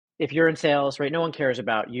if you're in sales, right, no one cares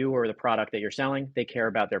about you or the product that you're selling. They care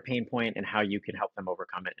about their pain point and how you can help them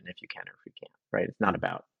overcome it, and if you can or if you can't, right? It's not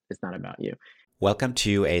about you. Welcome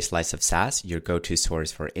to A Slice of SaaS, your go-to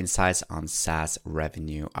source for insights on SaaS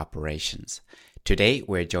revenue operations. Today,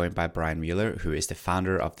 we're joined by Bryan Mueller, who is the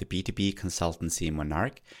founder of the B2B consultancy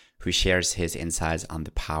Monarch, who shares his insights on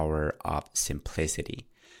the power of simplicity.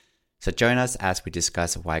 So join us as we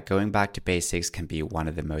discuss why going back to basics can be one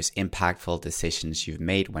of the most impactful decisions you've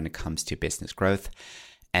made when it comes to business growth,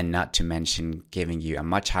 and not to mention giving you a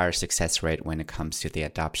much higher success rate when it comes to the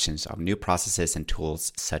adoptions of new processes and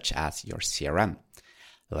tools such as your CRM.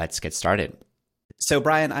 Let's get started. So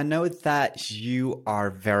Bryan, I know that you are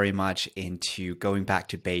very much into going back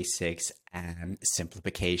to basics and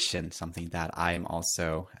simplification, something that I am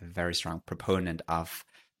also a very strong proponent of.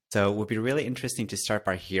 So it would be really interesting to start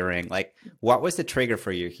by hearing, what was the trigger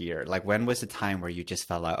for you here? When was the time where you just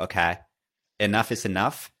felt like, okay, enough is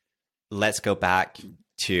enough. Let's go back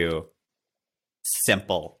to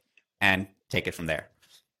simple and take it from there.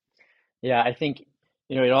 Yeah, I think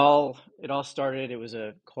it all started. It was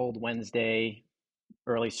a cold Wednesday,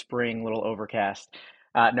 early spring, little overcast.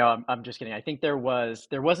 No, I'm just kidding. I think there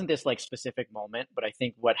wasn't this like specific moment, but I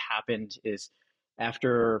think what happened is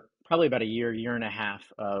after probably about a year and a half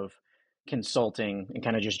of consulting and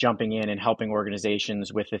kind of just jumping in and helping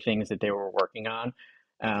organizations with the things that they were working on.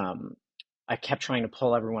 um, I kept trying to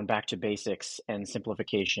pull everyone back to basics and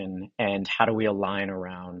simplification and how do we align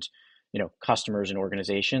around, customers and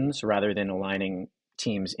organizations rather than aligning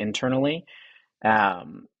teams internally.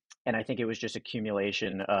 Um, and I think it was just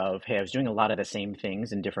accumulation of, hey, I was doing a lot of the same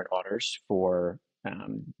things in different orders for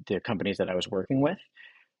the companies that I was working with.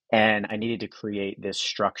 And I needed to create this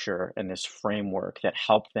structure and this framework that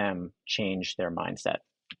helped them change their mindset.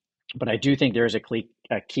 But I do think there is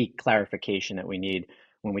a key clarification that we need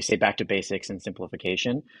when we say back to basics and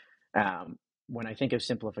simplification. When I think of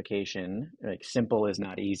simplification, like simple is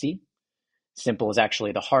not easy. Simple is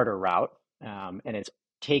actually the harder route, and it's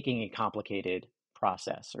taking a complicated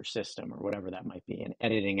process or system or whatever that might be and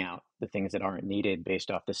editing out the things that aren't needed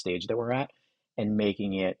based off the stage that we're at and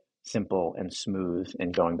making it simple and smooth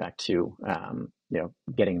and going back to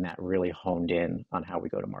getting that really honed in on how we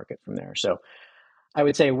go to market from there. So I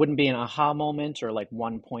would say it wouldn't be an aha moment or like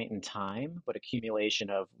one point in time, but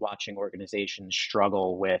accumulation of watching organizations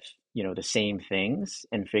struggle with, the same things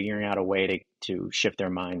and figuring out a way to shift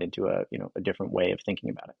their mind into a different way of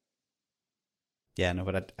thinking about it. Yeah, no,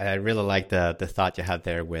 but I really like the thought you had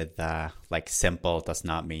there with simple does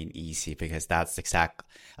not mean easy, because I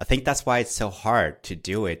think that's why it's so hard to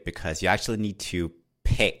do it, because you actually need to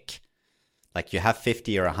pick, you have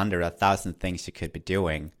 50 or 100, 1,000 things you could be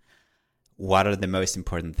doing. What are the most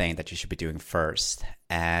important things that you should be doing first?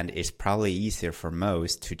 And it's probably easier for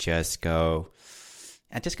most to just go,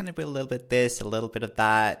 I'm just going to do a little bit this, a little bit of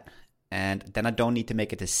that. And then I don't need to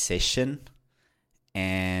make a decision.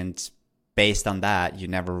 And based on that, you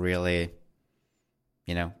never really,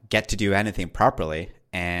 get to do anything properly.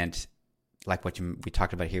 And like we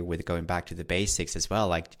talked about here with going back to the basics as well,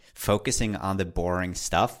 like focusing on the boring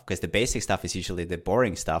stuff, because the basic stuff is usually the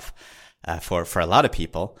boring stuff for a lot of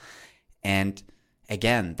people. And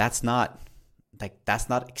again, that's not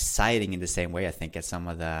exciting in the same way, I think, as some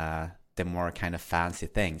of the more kind of fancy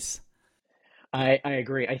things. I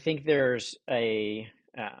agree. I think there's a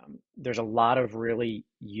lot of really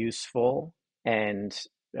useful and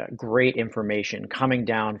great information coming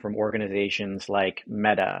down from organizations like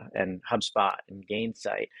Meta and HubSpot and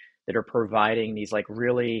Gainsight that are providing these like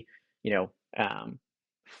really, you know, um,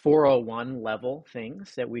 401 level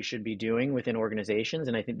things that we should be doing within organizations.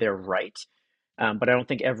 And I think they're right. But I don't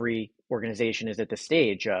think every organization is at the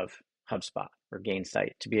stage of HubSpot or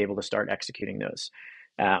Gainsight to be able to start executing those.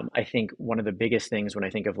 I think one of the biggest things when I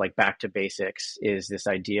think of like back to basics is this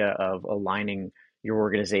idea of aligning your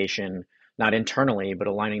organization, not internally, but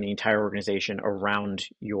aligning the entire organization around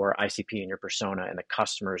your ICP and your persona and the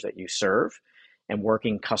customers that you serve and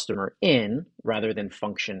working customer in rather than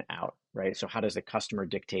function out, right? So how does the customer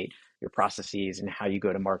dictate your processes and how you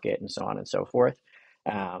go to market and so on and so forth?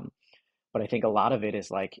 Um, but I think a lot of it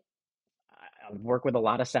is like I work with a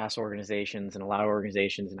lot of SaaS organizations and a lot of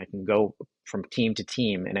organizations, and I can go from team to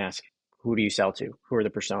team and ask, who do you sell to? Who are the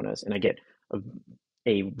personas? And I get a,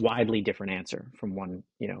 a widely different answer from one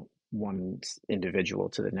individual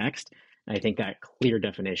to the next. And I think that clear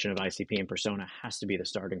definition of ICP and persona has to be the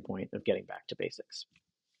starting point of getting back to basics.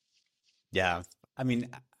 Yeah. I mean,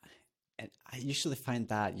 I usually find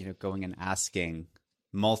that, going and asking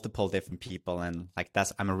multiple different people, and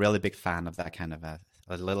I'm a really big fan of that kind of a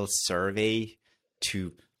little survey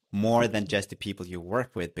to more than just the people you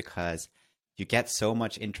work with, because you get so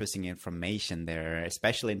much interesting information there,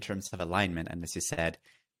 especially in terms of alignment. And as you said,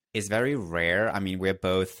 it's very rare. I mean, we're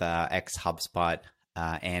both ex HubSpot,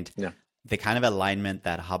 and Yeah. the kind of alignment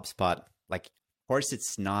that HubSpot, like, of course,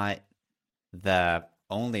 it's not the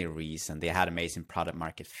only reason. They had amazing product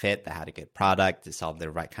market fit, they had a good product, they solved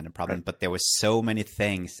the right kind of problem, Right. but there was so many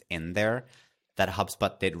things in there that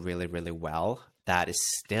HubSpot did really, really well that is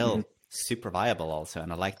Hmm. still super viable also.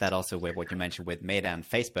 And I like that also with what you mentioned with Meta and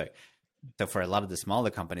Facebook. So for a lot of the smaller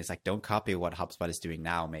companies, like, don't copy what HubSpot is doing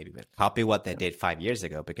now, maybe, but copy what they Yeah. did 5 years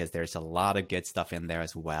ago, because there's a lot of good stuff in there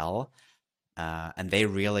as well. And they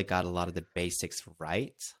really got a lot of the basics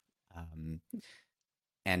right. Um,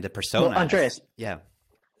 and the Well, personas, Andreas, yeah,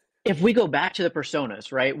 if we go back to the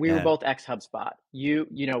personas, right? We were yeah, both ex HubSpot.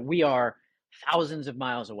 We are thousands of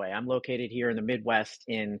miles away. I'm located here in the Midwest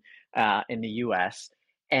in the US,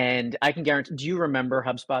 and I can guarantee. Do you remember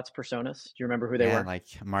HubSpot's personas? Do you remember who they yeah, were? like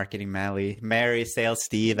marketing Mary, sales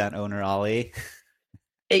Steve, and owner Ollie.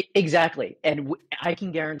 Exactly. And I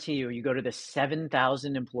can guarantee you, you go to the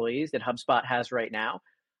 7,000 employees that HubSpot has right now.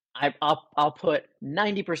 I'll put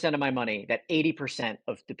 90% of my money that 80%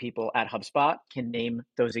 of the people at HubSpot can name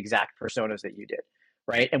those exact personas that you did,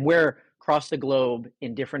 right? And we're across the globe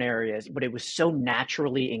in different areas, but it was so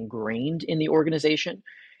naturally ingrained in the organization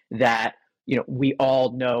that we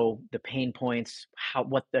all know the pain points,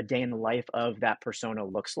 what the day in the life of that persona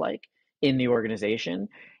looks like in the organization.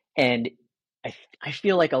 And I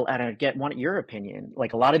feel like, and I want your opinion,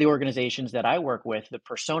 like a lot of the organizations that I work with, the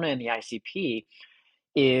persona in the ICP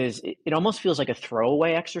it almost feels like a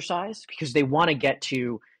throwaway exercise because they want to get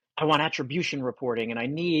to, I want attribution reporting and I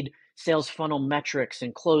need sales funnel metrics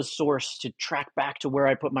and closed source to track back to where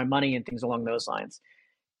I put my money and things along those lines.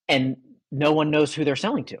 And no one knows who they're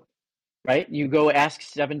selling to, right? You go ask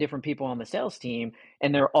 7 different people on the sales team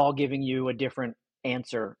and they're all giving you a different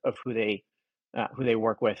answer of who they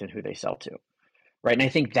work with and who they sell to. Right. And I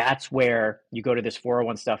think that's where you go to this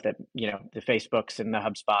 401 stuff that, the Facebooks and the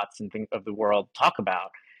HubSpots and things of the world talk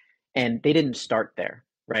about, and they didn't start there,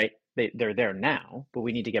 right? They're there now, but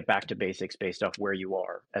we need to get back to basics based off where you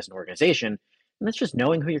are as an organization. And that's just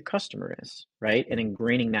knowing who your customer is, right? And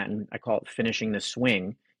ingraining that, and I call it finishing the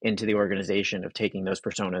swing into the organization of taking those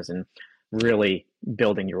personas and really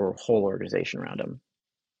building your whole organization around them.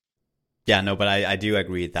 Yeah, no, but I do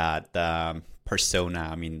agree that persona,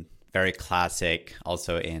 I mean, very classic.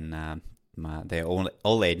 Also in the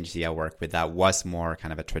old agency I worked with, that was more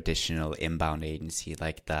kind of a traditional inbound agency.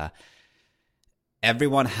 Like,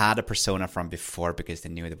 everyone had a persona from before because they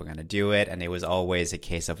knew they were going to do it, and it was always a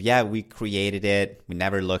case of, yeah, we created it, we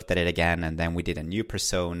never looked at it again, and then we did a new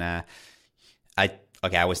persona.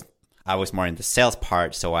 I was more in the sales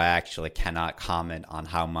part, so I actually cannot comment on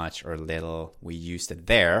how much or little we used it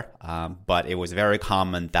there. But it was very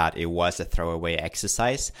common that it was a throwaway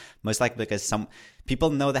exercise, most likely because some people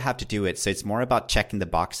know they have to do it. So it's more about checking the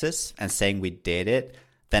boxes and saying we did it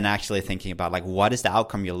than actually thinking about, like, what is the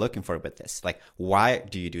outcome you're looking for with this? Like, why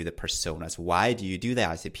do you do the personas? Why do you do the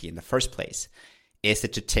ICP in the first place? Is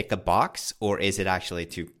it to tick a box, or is it actually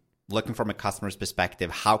to looking from a customer's perspective,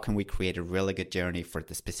 how can we create a really good journey for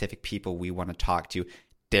the specific people we want to talk to,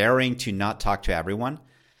 daring to not talk to everyone?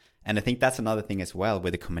 And I think that's another thing as well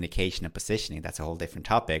with the communication and positioning. That's a whole different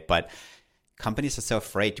topic. But companies are so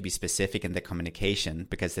afraid to be specific in their communication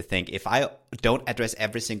because they think, if I don't address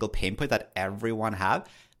every single pain point that everyone have,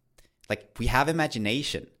 like, we have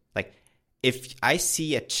imagination. Like, if I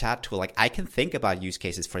see a chat tool, like, I can think about use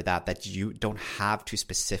cases for that you don't have to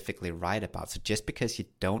specifically write about. So just because you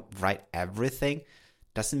don't write everything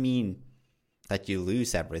doesn't mean that you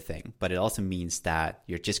lose everything, but it also means that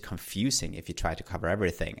you're just confusing if you try to cover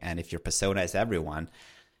everything. And if your persona is everyone,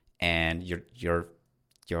 and your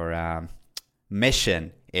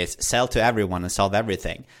mission is sell to everyone and solve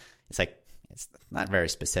everything, it's not very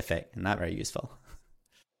specific and not very useful.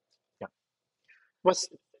 Yeah. What's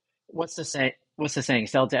what's the say? What's the saying?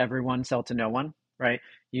 Sell to everyone, sell to no one, right?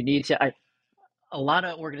 You need to. A lot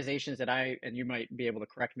of organizations that and you might be able to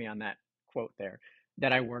correct me on that quote there,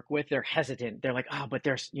 that I work with, they're hesitant. They're like, oh, but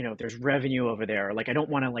there's revenue over there. Like, I don't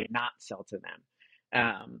want to like not sell to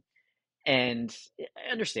them. And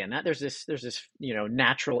I understand that there's this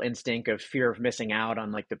natural instinct of fear of missing out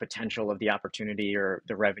on like the potential of the opportunity or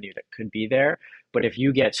the revenue that could be there. But if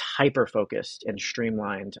you get hyper focused and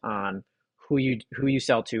streamlined on who you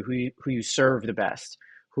sell to, who you serve the best,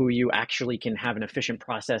 who you actually can have an efficient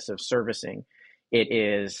process of servicing, it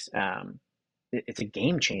is it's a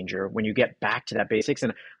game changer when you get back to that basics.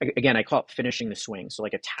 And again, I call it finishing the swing. So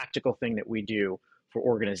like a tactical thing that we do for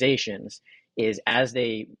organizations is, as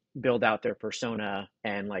they build out their persona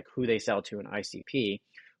and like who they sell to in ICP,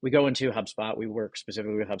 we go into HubSpot, we work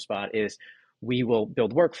specifically with HubSpot, is we will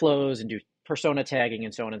build workflows and do persona tagging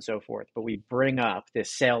and so on and so forth. But we bring up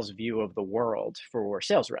this sales view of the world for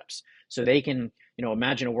sales reps. So they can,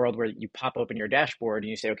 imagine a world where you pop open your dashboard and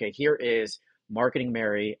you say, okay, here is marketing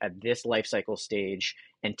Mary at this life cycle stage.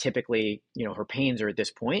 And typically, her pains are at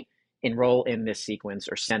this point, enroll in this sequence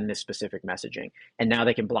or send this specific messaging. And now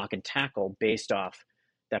they can block and tackle based off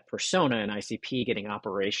that persona and ICP getting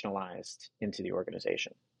operationalized into the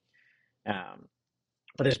organization.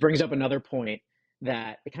 But this brings up another point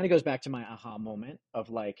that it kind of goes back to my aha moment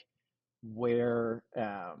of like where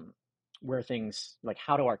things, like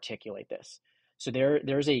how to articulate this. So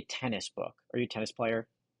there's a tennis book. Are you a tennis player?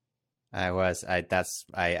 I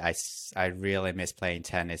really miss playing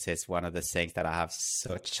tennis. It's one of the things that I have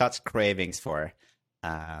such cravings for.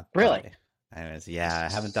 Really? But I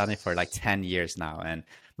haven't done it for like 10 years now. And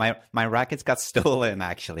my rackets got stolen,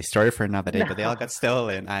 actually. Story for another day, but they all got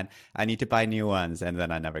stolen and I need to buy new ones. And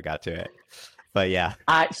then I never got to it. But yeah.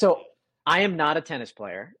 So I am not a tennis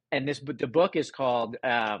player. And the book is called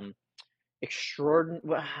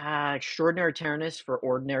Extraordinary Tennis for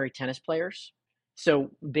Ordinary Tennis Players.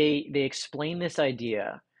 So they explain this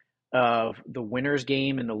idea of the winner's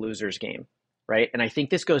game and the loser's game, right? And I think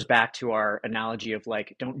this goes back to our analogy of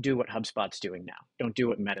like, don't do what HubSpot's doing now. Don't do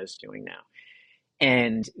what Meta's doing now.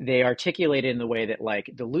 And they articulate it in the way that like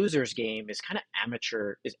the loser's game is kind of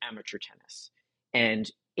amateur tennis. And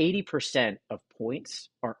 80% of points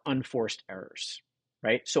are unforced errors,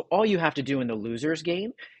 right? So all you have to do in the loser's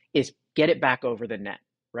game is get it back over the net,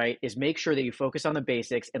 right? Is make sure that you focus on the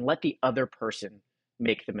basics and let the other person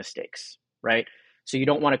make the mistakes, right? So you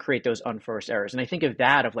don't want to create those unforced errors. And I think of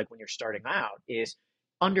that of like when you're starting out is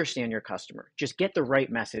understand your customer. Just get the right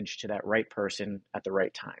message to that right person at the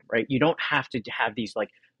right time, right? You don't have to have these like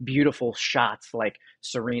beautiful shots like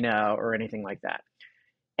Serena or anything like that.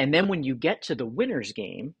 And then when you get to the winner's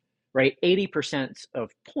game, right, 80%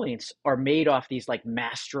 of points are made off these like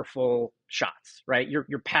masterful shots, right? You're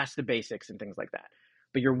past the basics and things like that.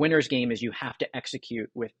 But your winner's game is you have to execute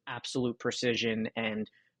with absolute precision and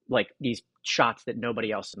like these shots that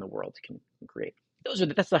nobody else in the world can create. That's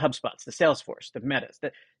the HubSpots, the Salesforce, the Metas,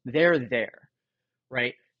 that they're there,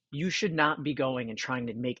 right? You should not be going and trying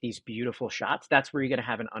to make these beautiful shots. That's where you're going to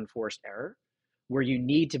have an unforced error, where you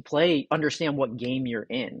need to understand what game you're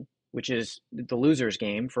in, which is the loser's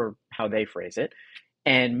game for how they phrase it,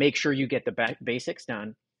 and make sure you get the basics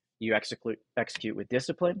done. You execute with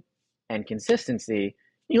discipline and consistency.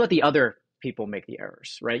 You let the other people make the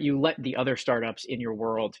errors, right? You let the other startups in your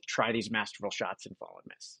world try these masterful shots and fall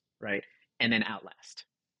and miss, right? And then outlast.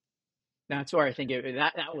 That's where I think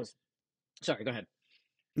that was. Sorry, go ahead.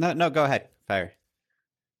 No, go ahead. Fire.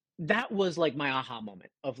 That was like my aha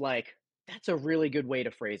moment of like, that's a really good way to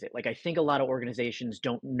phrase it. Like, I think a lot of organizations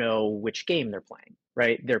don't know which game they're playing,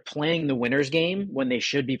 right? They're playing the winner's game when they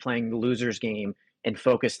should be playing the loser's game and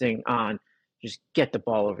focusing on just get the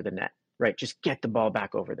ball over the net, right? Just get the ball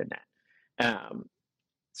back over the net.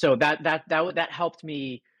 So that helped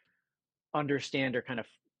me understand or kind of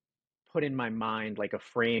put in my mind like a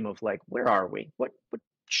frame of like, where are we? What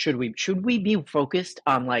should we be focused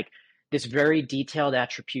on like this very detailed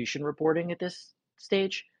attribution reporting at this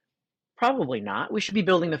stage? Probably not. We should be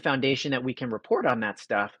building the foundation that we can report on that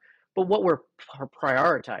stuff. But what we're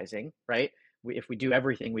prioritizing, right? If we do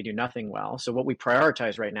everything, we do nothing well. So what we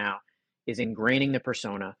prioritize right now is ingraining the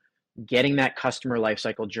persona, getting that customer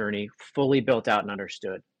lifecycle journey fully built out and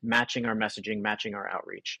understood, matching our messaging, matching our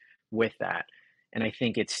outreach with that. And I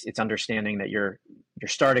think it's understanding that you're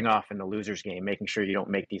starting off in the loser's game, making sure you don't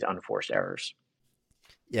make these unforced errors.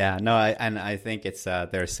 Yeah, no, I think it's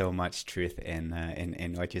there's so much truth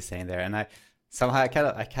in what you're saying there, and I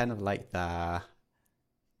kind of like the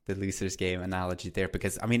loser's game analogy there,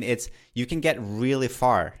 because I mean you can get really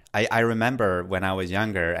far. I remember when I was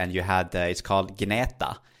younger, and you had it's called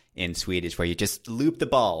gneta in Swedish, where you just loop the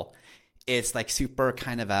ball. It's like super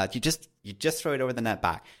kind of you just throw it over the net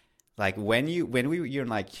back. Like when you're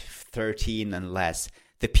like 13 and less,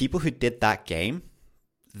 the people who did that game,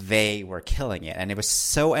 they were killing it, and it was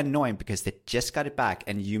so annoying because they just got it back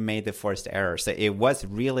and you made the forced error. So it was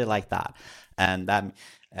really like that, and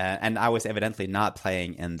I was evidently not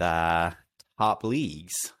playing in the top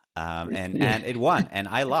leagues, and it won, and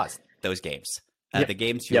I lost those games. The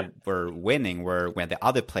games you were winning were when the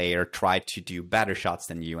other player tried to do better shots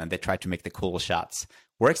than you, and they tried to make the cool shots.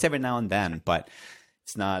 Works every now and then, but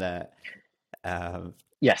it's not a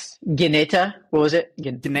yes. Gneta. What was it?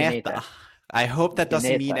 Gneta. I hope that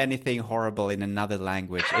doesn't mean anything horrible in another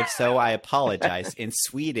language. If so, I apologize. In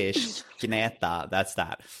Swedish, gneta, that's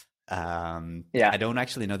that. I don't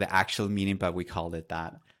actually know the actual meaning, but we called it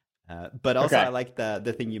that. But also, I Okay. like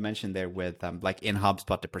the thing you mentioned there with like in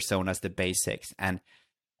HubSpot, the personas, the basics, and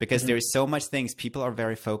because Hmm. there's so much things people are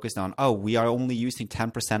very focused on. Oh, we are only using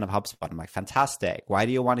 10% of HubSpot. I'm like, fantastic. Why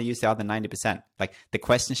do you want to use the other 90%? Like the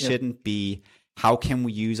question Yep. shouldn't be how can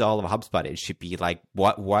we use all of HubSpot? It should be like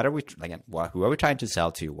what are we like who are we trying to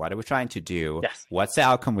sell to? What are we trying to do? Yes. What's the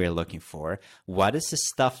outcome we're looking for? What is the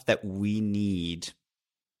stuff that we need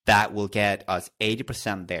that will get us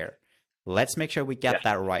 80% there? Let's make sure we get Yes.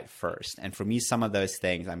 that right first. And for me, some of those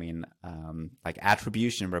things, I mean, like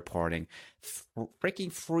attribution reporting,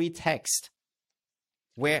 freaking free text.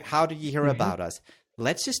 How did you hear Hmm. about us?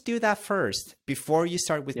 Let's just do that first before you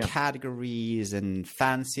start with Yeah. categories and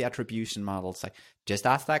fancy attribution models. Like, just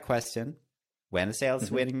ask that question. When a sales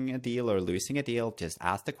Hmm. winning a deal or losing a deal, just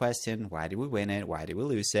ask the question: why did we win it? Why did we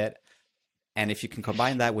lose it? And if you can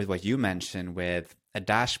combine that with what you mentioned with a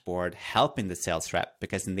dashboard helping the sales rep,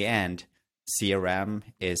 because in the end, CRM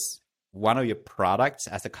is one of your products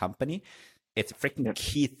as a company. It's a freaking Yep.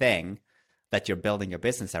 key thing that you're building your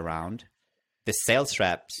business around. The sales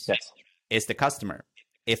reps Yes. is the customer.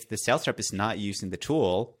 If the sales rep is not using the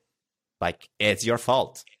tool, like it's your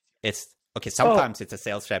fault. It's okay. Oh, Sometimes it's a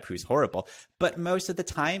sales rep who's horrible, but most of the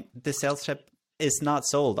time, the sales rep is not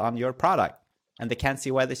sold on your product and they can't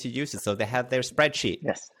see why they should use it. So they have their spreadsheet.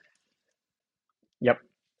 yes. Yep.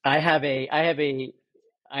 I have a, I have a,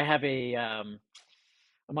 I have a, I'm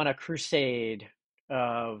on a crusade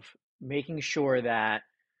of making sure that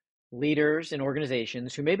leaders and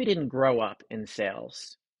organizations who maybe didn't grow up in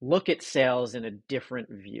sales look at sales in a different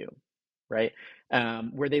view, right?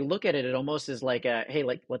 Where they look at it, it almost is like a, hey,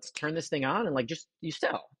 like let's turn this thing on and like just you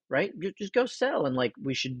sell, right? Just go sell, and like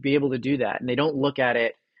we should be able to do that. And they don't look at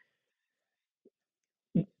it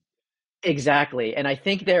exactly. And I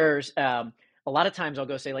think there's a lot of times I'll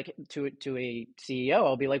go say like to a CEO,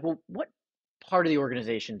 I'll be like, well, what part of the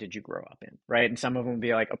organization did you grow up in, right? And some of them will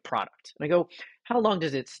be like a product. And I go, how long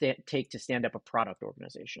does it take to stand up a product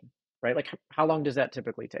organization, right? Like how long does that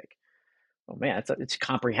typically take? Oh man, it's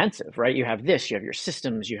comprehensive, right? You have this, you have your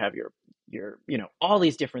systems, you have your all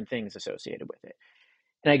these different things associated with it.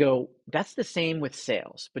 And I go, that's the same with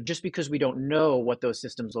sales. But just because we don't know what those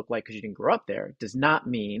systems look like because you didn't grow up there does not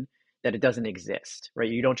mean that it doesn't exist, right?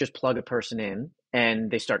 You don't just plug a person in and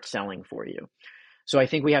they start selling for you. So I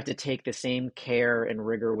think we have to take the same care and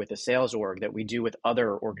rigor with the sales org that we do with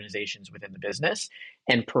other organizations within the business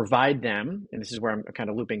and provide them, and this is where I'm kind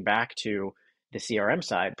of looping back to the CRM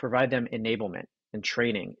side, provide them enablement and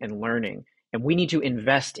training and learning. And we need to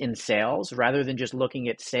invest in sales rather than just looking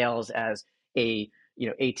at sales as a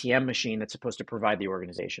ATM machine that's supposed to provide the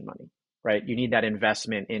organization money, right? You need that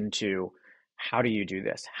investment into how do you do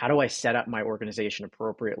this? How do I set up my organization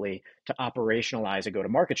appropriately to operationalize a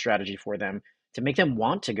go-to-market strategy for them to make them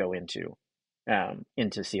want to go into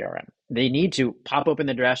CRM. They need to pop open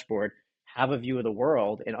the dashboard, have a view of the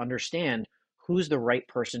world, and understand who's the right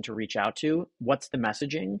person to reach out to, what's the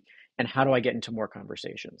messaging, and how do I get into more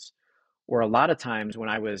conversations. Or a lot of times when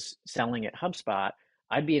I was selling at HubSpot,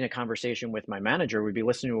 I'd be in a conversation with my manager, we'd be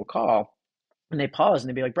listening to a call, and they pause and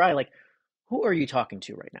they'd be like, Brian, like, who are you talking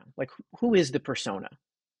to right now? Like, who is the persona?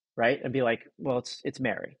 Right? And be like, well, it's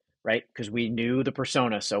Mary, right? Because we knew the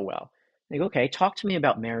persona so well. They go, okay, talk to me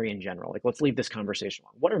about Mary in general. Like, let's leave this conversation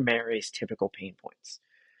alone. What are Mary's typical pain points?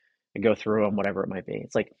 And go through them, whatever it might be.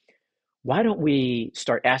 It's like, why don't we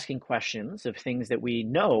start asking questions of things that we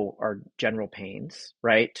know are general pains,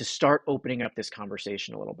 right? To start opening up this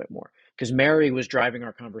conversation a little bit more. Because Mary was driving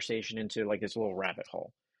our conversation into like this little rabbit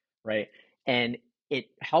hole, right? And it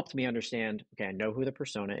helped me understand, okay, I know who the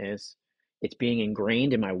persona is. It's being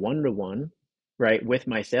ingrained in my one-to-one, right, with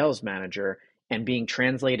my sales manager and being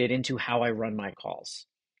translated into how I run my calls,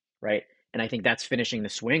 right? And I think that's finishing the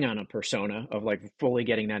swing on a persona of like fully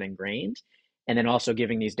getting that ingrained. And then also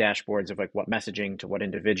giving these dashboards of like what messaging to what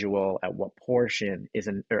individual at what portion is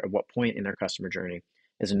in, or at what point in their customer journey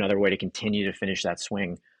is another way to continue to finish that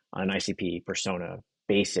swing on an ICP persona,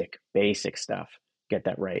 basic stuff. Get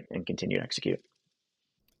that right and continue to execute.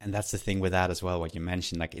 And that's the thing with that as well, what you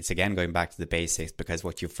mentioned. Like, it's again going back to the basics because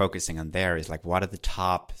what you're focusing on there is like, what are the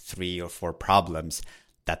top 3 or 4 problems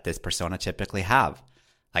that this persona typically have?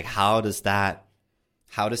 Like, how does that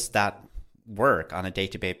work on a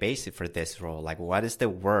day-to-day basis for this role? Like, what is the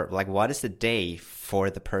work? Like, what is the day for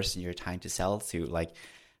the person you're trying to sell to? Like,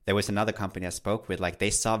 there was another company I spoke with, like, they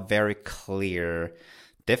saw very clear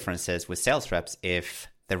differences with sales reps if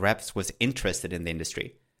the reps was interested in the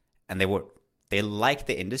industry and they liked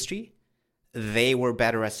the industry, they were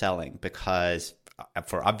better at selling because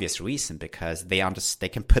for obvious reason, because they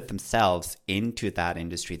can put themselves into that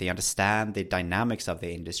industry. They understand the dynamics of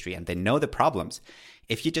the industry and they know the problems.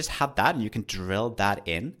 if you just have that and you can drill that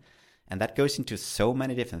in, and that goes into so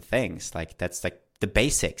many different things. Like that's like the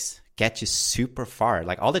basics get you super far.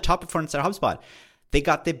 Like all the top performers at HubSpot, they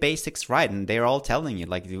got the basics right, and they're all telling you,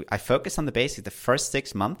 like, I focus on the basics. The first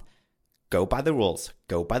 6 months, go by the rules,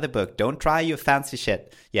 go by the book. Don't try your fancy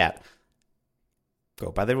shit yet.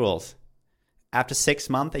 Go by the rules. After 6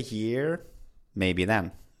 months, a year, maybe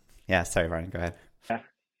then. Yeah, sorry, Ryan, go ahead.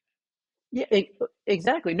 Yeah, yeah,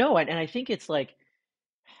 exactly. No, and I think it's like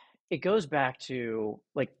it goes back to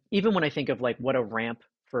like even when I think of like what a ramp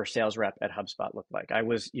for a sales rep at HubSpot looked like. I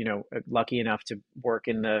was, lucky enough to work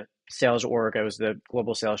in the sales org. I was the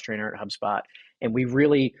global sales trainer at HubSpot, and we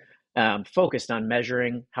really focused on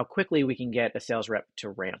measuring how quickly we can get a sales rep to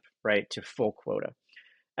ramp, right, to full quota.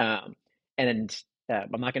 Um, and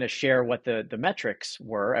I'm not going to share what the metrics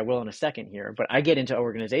were. I will in a second here, but I get into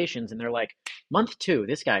organizations and they're like, month 2,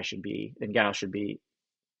 this guy should be and gal should be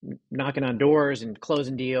knocking on doors and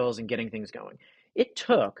closing deals and getting things going. It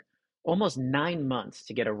took almost 9 months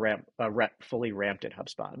to get a rep fully ramped at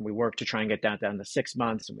HubSpot. And we worked to try and get that down to 6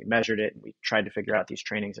 months, and we measured it and we tried to figure out these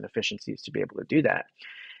trainings and efficiencies to be able to do that.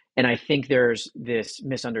 And I think there's this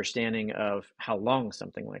misunderstanding of how long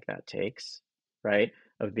something like that takes, right?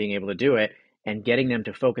 Of being able to do it and getting them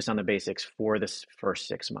to focus on the basics for this first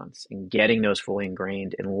 6 months and getting those fully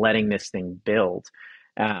ingrained and letting this thing build.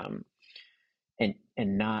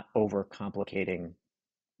 And not overcomplicating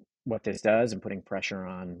what this does and putting pressure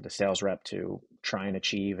on the sales rep to try and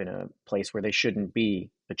achieve in a place where they shouldn't be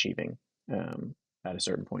achieving at a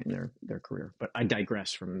certain point in their career. But I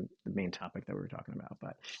digress from the main topic that we were talking about.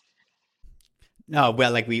 But No,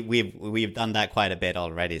 well, like we've done that quite a bit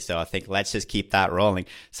already, so I think let's just keep that rolling.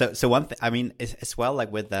 So one thing, I mean, as well,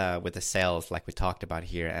 like with the sales, like we talked about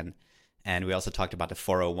here, and we also talked about the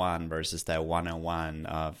 401 versus the 101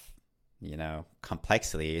 of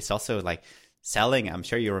complexity. It's also like selling. I'm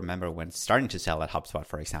sure you remember when starting to sell at HubSpot,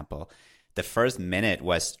 for example, the first minute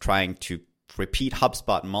was trying to repeat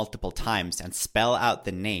HubSpot multiple times and spell out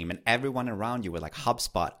the name, and everyone around you were like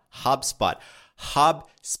HubSpot, HubSpot,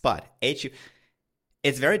 HubSpot.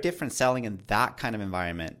 It's very different selling in that kind of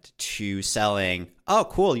environment to selling, oh,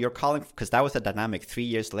 cool, you're calling, because that was a dynamic 3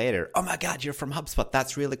 years later. Oh my God, you're from HubSpot.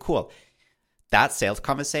 That's really cool. That sales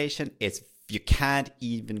conversation, you can't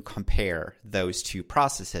even compare those two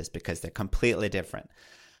processes because they're completely different.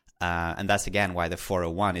 And that's, again, why the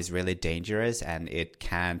 401 is really dangerous, and it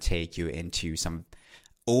can take you into some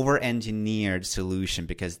over-engineered solution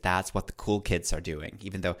because that's what the cool kids are doing,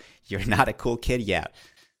 even though you're not a cool kid yet.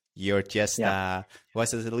 You're just,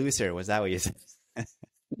 was it a loser? Was that what you said?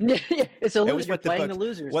 Yeah, it's a That was loser. You're what the playing book, the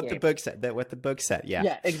losers what game. the book said. What the book said. Yeah.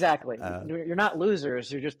 Yeah, exactly. You're not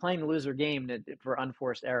losers. You're just playing the loser game for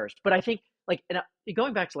unforced errors. But I think, like, and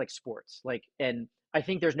going back to like sports, like, and I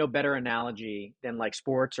think there's no better analogy than like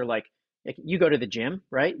sports or like you go to the gym,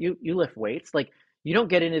 right? You lift weights. Like, you don't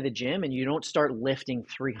get into the gym and you don't start lifting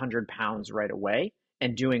 300 pounds right away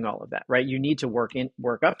and doing all of that, right? You need to work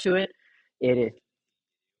up to it. It is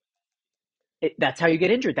that's how you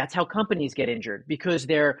get injured. That's how companies get injured because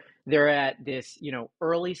they're at this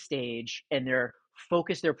early stage and they're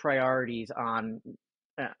focused their priorities on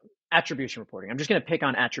uh, attribution reporting. I'm just going to pick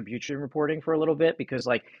on attribution reporting for a little bit because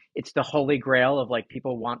like it's the holy grail of like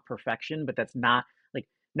people want perfection, but that's not like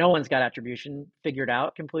no one's got attribution figured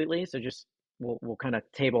out completely. So just we'll kind of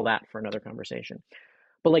table that for another conversation.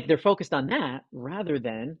 But like they're focused on that rather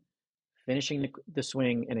than finishing the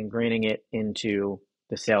swing and ingraining it into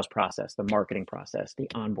the sales process, the marketing process, the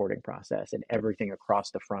onboarding process, and everything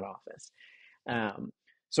across the front office. Um,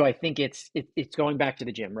 so I think it's going back to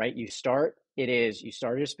the gym, right? You start at a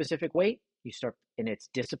specific weight, you start, and it's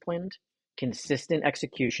disciplined, consistent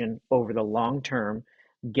execution over the long term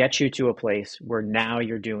gets you to a place where now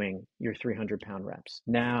you're doing your 300-pound reps.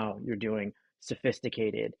 Now you're doing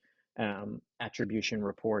sophisticated attribution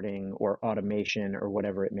reporting or automation or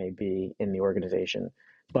whatever it may be in the organization.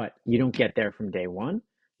 But you don't get there from day one.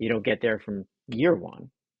 You don't get there from year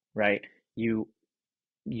one, right? You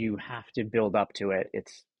have to build up to it.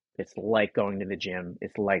 It's like going to the gym.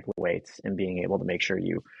 It's like weights and being able to make sure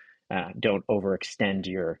you don't overextend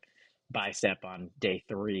your bicep on day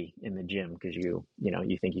 3 in the gym because you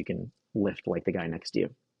think you can lift like the guy next to you.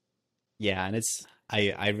 Yeah, and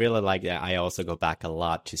I really like that. I also go back a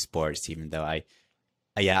lot to sports, even though I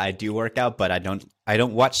do work out, but I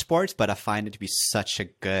don't watch sports, but I find it to be such a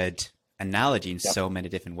good analogy in Yep. so many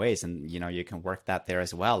different ways. And you can work that there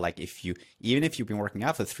as well. Like even if you've been working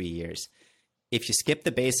out for 3 years, if you skip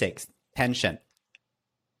the basics, tension,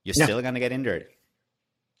 you're Yeah. still gonna get injured. And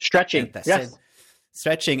Stretching. that's it. Yes.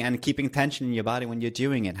 Stretching and keeping tension in your body when you're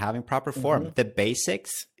doing it, having proper form. Hmm. The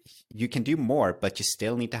basics you can do more, but you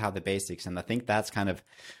still need to have the basics. And I think that's kind of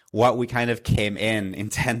what we kind of came in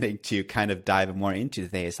intending to kind of dive more into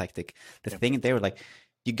today. Is like the Yeah. thing they were like,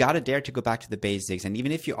 you got to dare to go back to the basics. And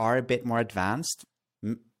even if you are a bit more advanced,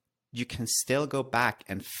 you can still go back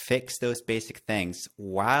and fix those basic things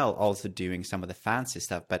while also doing some of the fancy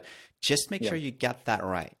stuff. But just make Yeah. sure you get that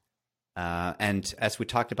right. And as we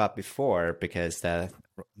talked about before, because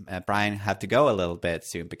Bryan had to go a little bit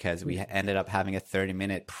soon because we ended up having a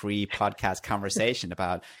 30-minute pre-podcast conversation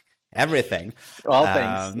about everything. All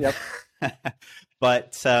things. Um, Yep.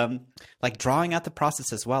 but like drawing out the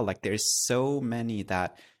process as well, like there's so many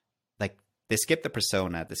that like they skip the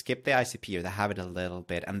persona, they skip the ICP, or they have it a little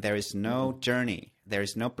bit, and there is no journey, there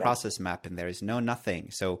is no Yeah. process map, and there is no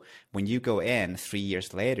nothing. So when you go in 3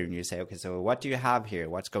 years later and you say, okay, so what do you have here?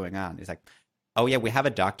 What's going on? It's like, oh yeah, we have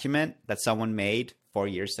a document that someone made 4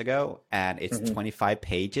 years ago, and it's Hmm. 25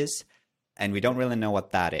 pages, and we don't really know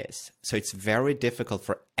what that is. So it's very difficult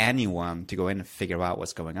for anyone to go in and figure out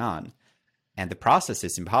what's going on. And the process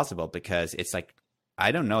is impossible because it's like,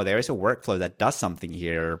 I don't know, there is a workflow that does something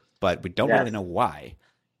here, but we don't really Yes. know why.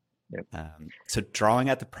 Yep. So drawing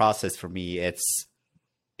out the process for me,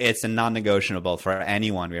 it's a non-negotiable for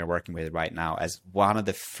anyone we are working with right now as one of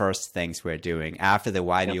the first things we're doing after the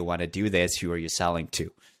why do Yep. you want to do this? Who are you selling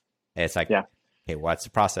to? It's like, Yeah. okay, what's the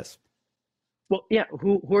process? Well, yeah.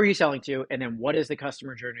 Who are you selling to, and then what is the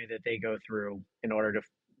customer journey that they go through in order to,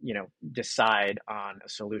 decide on a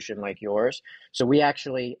solution like yours? So we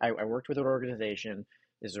actually, I worked with an organization.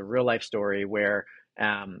 This is a real life story where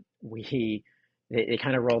we they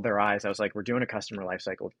kind of rolled their eyes. I was like, we're doing a customer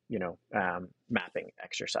lifecycle, mapping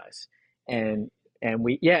exercise, and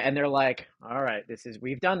and they're like, all right,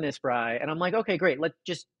 we've done this, Bry, and I'm like, okay, great. Let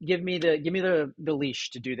just give me the leash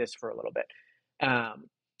to do this for a little bit. Um,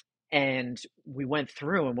 and we went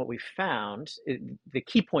through, and what we found, the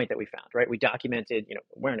key point that we found, right? We documented,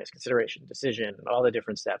 awareness, consideration, decision, all the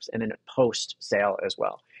different steps, and then post sale as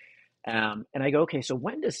well. And I go, okay, so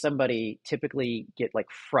when does somebody typically get like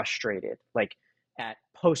frustrated, like at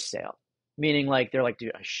post sale? Meaning like they're like,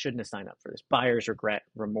 dude, I shouldn't have signed up for this. Buyer's regret,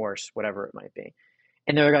 remorse, whatever it might be.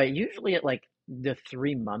 And they're like, usually at like the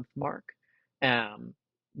 3 month mark. Um,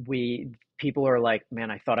 we People are like, man,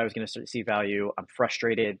 I thought I was going to see value. I'm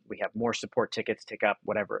frustrated. We have more support tickets tick up,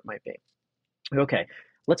 whatever it might be. Okay,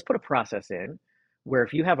 let's put a process in where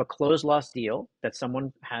if you have a closed loss deal that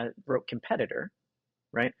someone has wrote competitor,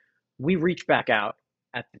 right? We reach back out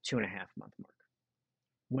at the 2.5 month mark.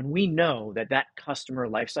 When we know that that customer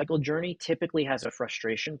lifecycle journey typically has a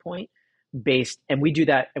frustration point and we do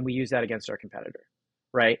that and we use that against our competitor,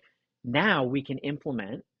 right? Now we can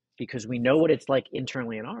implement, because we know what it's like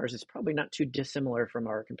internally in ours. It's probably not too dissimilar from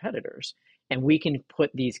our competitors, and we can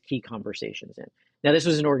put these key conversations in. Now, this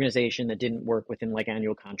was an organization that didn't work within like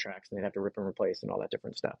annual contracts, and they'd have to rip and replace and all that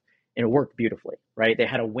different stuff. And it worked beautifully, right? They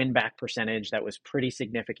had a win back percentage that was pretty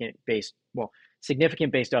significant based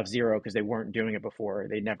off zero because they weren't doing it before.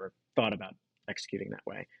 They never thought about executing that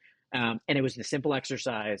way. And it was the simple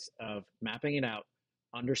exercise of mapping it out,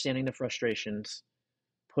 understanding the frustrations,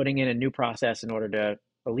 putting in a new process in order to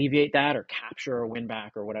alleviate that or capture or win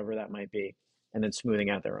back or whatever that might be, and then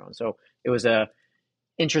smoothing out their own. So it was a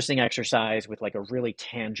interesting exercise with like a really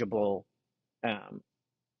tangible, um,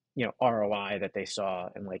 ROI that they saw,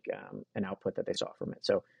 and like an output that they saw from it.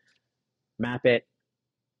 So map it,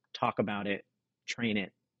 talk about it, train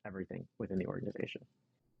it, everything within the organization.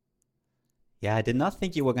 Yeah, I did not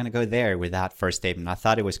think you were going to go there with that first statement. I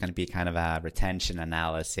thought it was going to be kind of a retention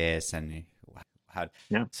analysis and how.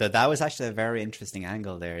 Yeah. So that was actually a very interesting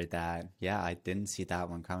angle there that, yeah, I didn't see that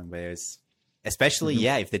one coming, but it was, especially, Mm-hmm.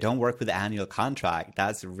 yeah, if they don't work with the annual contract,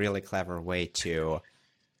 that's a really clever way to,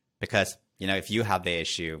 because, if you have the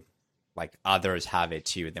issue, like others have it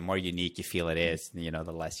too, the more unique you feel it is, the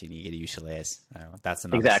less unique it usually is. That's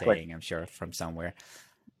another Exactly. saying, I'm sure, from somewhere.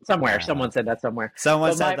 Somewhere, Uh, someone said that somewhere. Someone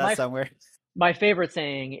But said my that my somewhere. my favorite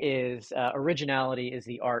saying is originality is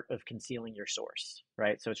the art of concealing your source,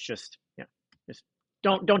 right? So it's just, just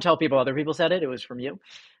don't tell people other people said it. It was from you,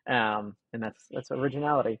 and that's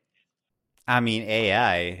originality. I mean,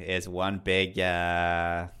 AI is one big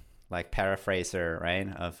like paraphraser, right,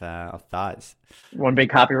 of thoughts. One big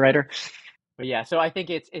copywriter. But yeah, so I think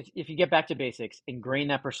it's if you get back to basics, ingrain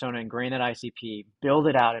that persona, ingrain that ICP, build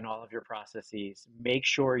it out in all of your processes. Make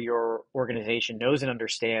sure your organization knows and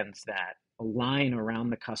understands that. Align around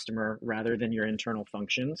the customer rather than your internal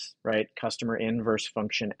functions, right? Customer in versus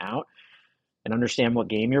function out, and understand what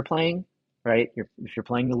game you're playing, right? If you're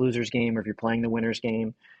playing the loser's game or if you're playing the winner's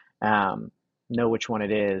game, um, know which one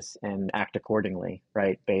it is and act accordingly,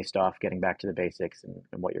 right? Based off getting back to the basics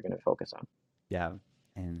and what you're going to focus on. Yeah.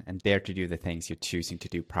 and dare to do the things you're choosing to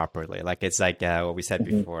do properly. Like it's like what we said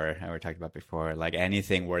Hmm. before, and we talked about before. Like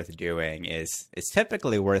anything worth doing is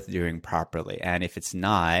typically worth doing properly, and if it's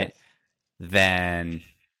not, Yes. then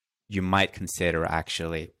you might consider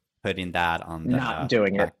actually putting that on Not the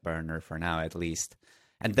doing it. back burner for now at least.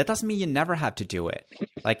 And that doesn't mean you never have to do it.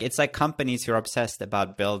 Like it's like companies who are obsessed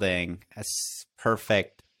about building a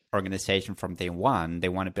perfect organization from day one. They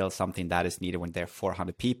want to build something that is needed when they're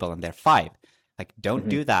 400 people and they're five. Like don't Hmm.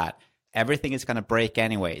 do that. Everything is going to break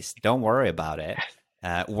anyways. Don't worry about it.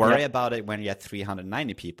 Worry Yep. about it when you're at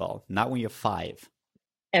 390 people, not when you're five.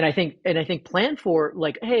 And I think plan for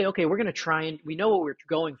like, hey, okay, we're gonna try and we know what we're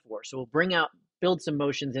going for, so we'll build some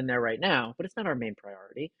motions in there right now, but it's not our main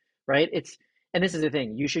priority, right? And this is the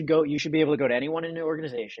thing, you should be able to go to anyone in an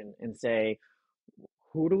organization and say,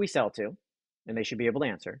 who do we sell to? And they should be able to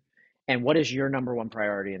answer. And what is your number one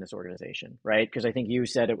priority in this organization, right? Because I think you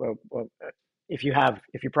said it. If you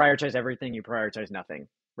prioritize everything, you prioritize nothing,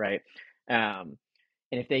 right? And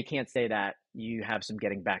if they can't say that, you have some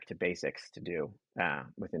getting back to basics to do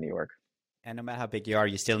within the org. And no matter how big you are,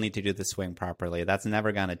 you still need to do the swing properly. That's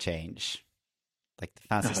never going to change. Like the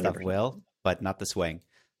fancy stuff 100%. will, but not the swing.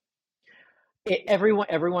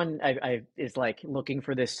 Everyone is like looking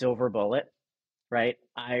for this silver bullet, right?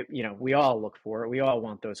 We all look for it. We all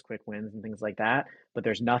want those quick wins and things like that. But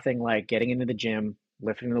there's nothing like getting into the gym,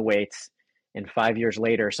 lifting the weights, and 5 years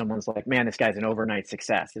later, someone's like, "Man, this guy's an overnight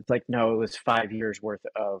success." It's like, no, it was 5 years worth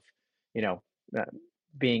of, you know, uh,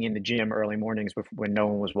 being in the gym early mornings when no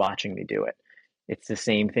one was watching me do it. It's the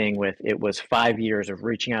same thing with it was 5 years of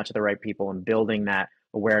reaching out to the right people and building that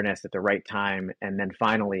awareness at the right time, and then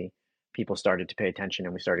finally, people started to pay attention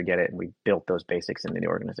and we started to get it, and we built those basics into the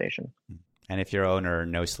organization. And if you're owner,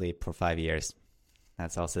 no sleep for 5 years.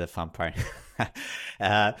 That's also the fun part.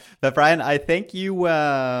 But Bryan, I think you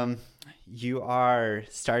are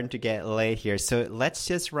starting to get late here, so let's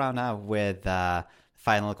just round out with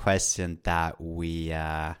final question that we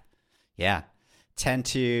yeah tend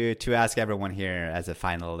to ask everyone here as a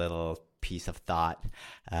final little piece of thought.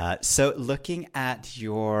 So looking at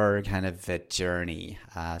your kind of journey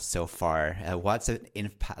so far, what's an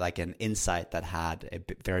insight that had a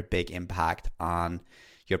very big impact on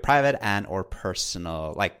your private and or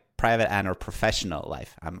personal, like private and or professional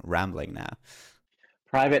life? I'm rambling now.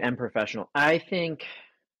 Private and professional. I think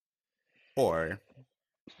Or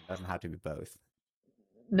it doesn't have to be both.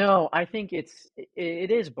 no, I think it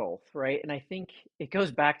is both, right? And I think it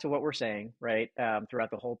goes back to what we're saying, right?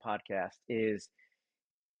 Throughout the whole podcast is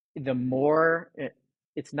the more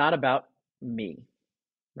it's not about me,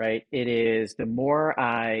 right? It is the more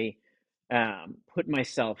I put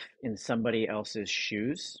myself in somebody else's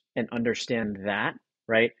shoes and understand that,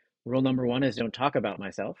 right? Rule number one is don't talk about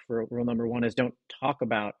myself. Rule number one is don't talk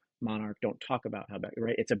about Monarch. Don't talk about how about,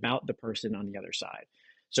 right? It's about the person on the other side.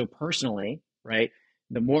 So personally, right?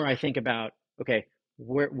 The more I think about, okay,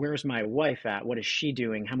 where's my wife at? What is she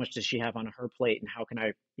doing? How much does she have on her plate? And how can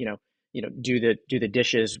I, do the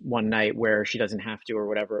dishes one night where she doesn't have to or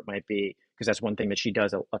whatever it might be? Because that's one thing that she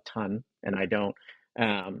does a ton and I don't.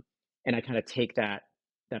 Um, and I kind of take that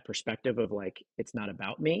perspective of like it's not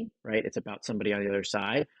about me, right? It's about somebody on the other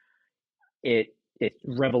side. It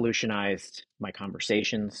revolutionized my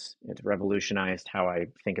conversations. It's revolutionized how I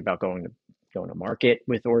think about going to market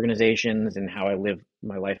with organizations and how I live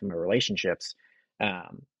my life and my relationships.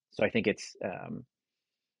 So I think it's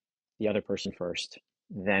the other person first,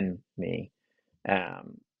 then me,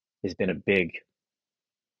 um, has been a big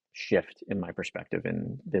shift in my perspective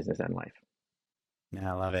in business and life.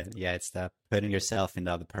 Yeah, I love it. Yeah, it's the putting yourself in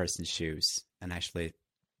the other person's shoes and actually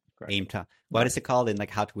Correct. aim to, what Right. is it called in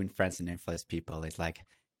like how to win friends and influence people? It's like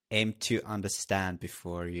aim to understand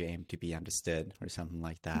before you aim to be understood or something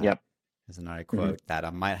like that. Yep. There's another Hmm. quote that I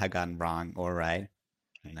might have gotten wrong or right.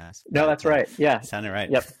 Who knows? No, But that's right. Yeah. it sounded right.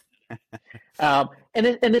 Yep.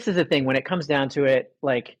 And this is the thing when it comes down to it,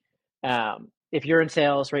 like if you're in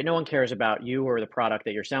sales, right, no one cares about you or the product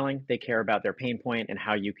that you're selling. They care about their pain point and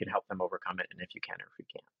how you can help them overcome it, and if you can or if you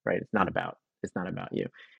can't, right? It's not about you.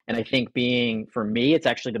 And I think for me, it's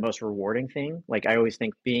actually the most rewarding thing. Like I always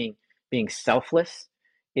think being selfless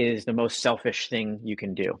is the most selfish thing you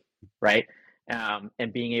can do, right?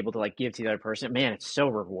 And being able to like give to the other person, man, it's so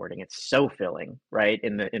rewarding. It's so filling, right?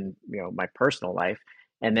 In my personal life.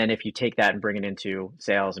 And then if you take that and bring it into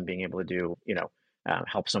sales and being able to do,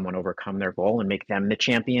 help someone overcome their goal and make them the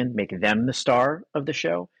champion, make them the star of the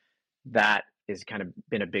show, that has kind of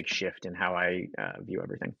been a big shift in how I view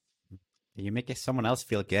everything. You make someone else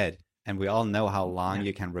feel good. And we all know how long Yeah.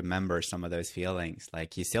 you can remember some of those feelings.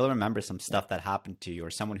 Like you still remember some Yeah. stuff that happened to you or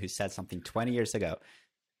someone who said something 20 years ago.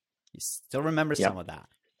 You still remember some Yep. of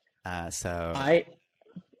that. So I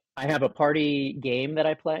I have a party game that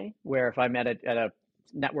I play where if I'm at a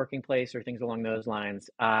networking place or things along those lines,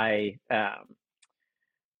 I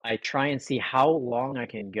try and see how long I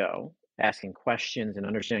can go asking questions and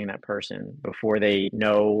understanding that person before they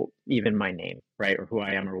know even my name, right, or who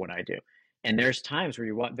I am or what I do. And there's times where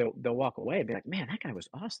they'll walk away and be like, "Man, that guy was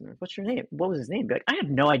awesome. What's your name? What was his name?" Be like, "I have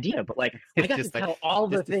no idea, but like I it's got to just like tell all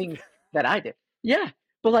the just things that I did." Yeah,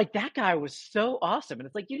 but like that guy was so awesome, and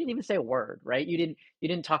it's like you didn't even say a word, right? You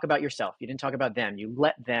didn't talk about yourself. You didn't talk about them. You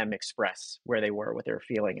let them express where they were, what they were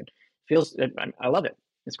feeling, and feels. I love it.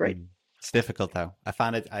 It's great. Mm. It's difficult though. I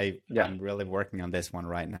found it. Yeah, I'm really working on this one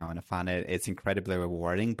right now, and I find it's incredibly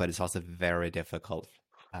rewarding, but it's also very difficult,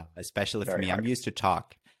 especially for very me. I'm hard. used to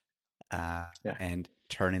talk, uh, Yeah. and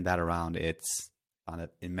turning that around, it's found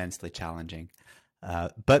it immensely challenging.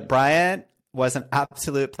 But Yeah. Bryan, was an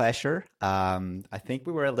absolute pleasure. I think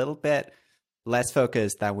we were a little bit less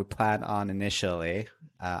focused than we planned on initially,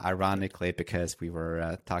 ironically, because we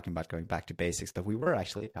were talking about going back to basics, but we were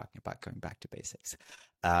actually talking about going back to basics.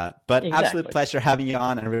 But absolute Exactly. pleasure having you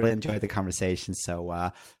on and really enjoyed the conversation.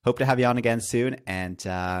 So hope to have you on again soon. And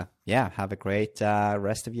yeah, have a great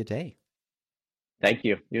rest of your day. Thank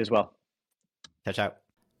you. You as well. Ciao, ciao.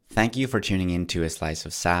 Thank you for tuning in to A Slice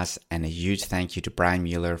of SaaS, and a huge thank you to Bryan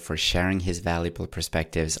Mueller for sharing his valuable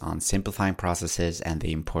perspectives on simplifying processes and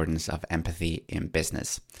the importance of empathy in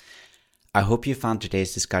business. I hope you found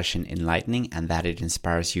today's discussion enlightening and that it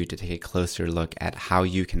inspires you to take a closer look at how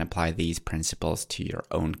you can apply these principles to your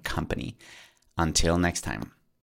own company. Until next time.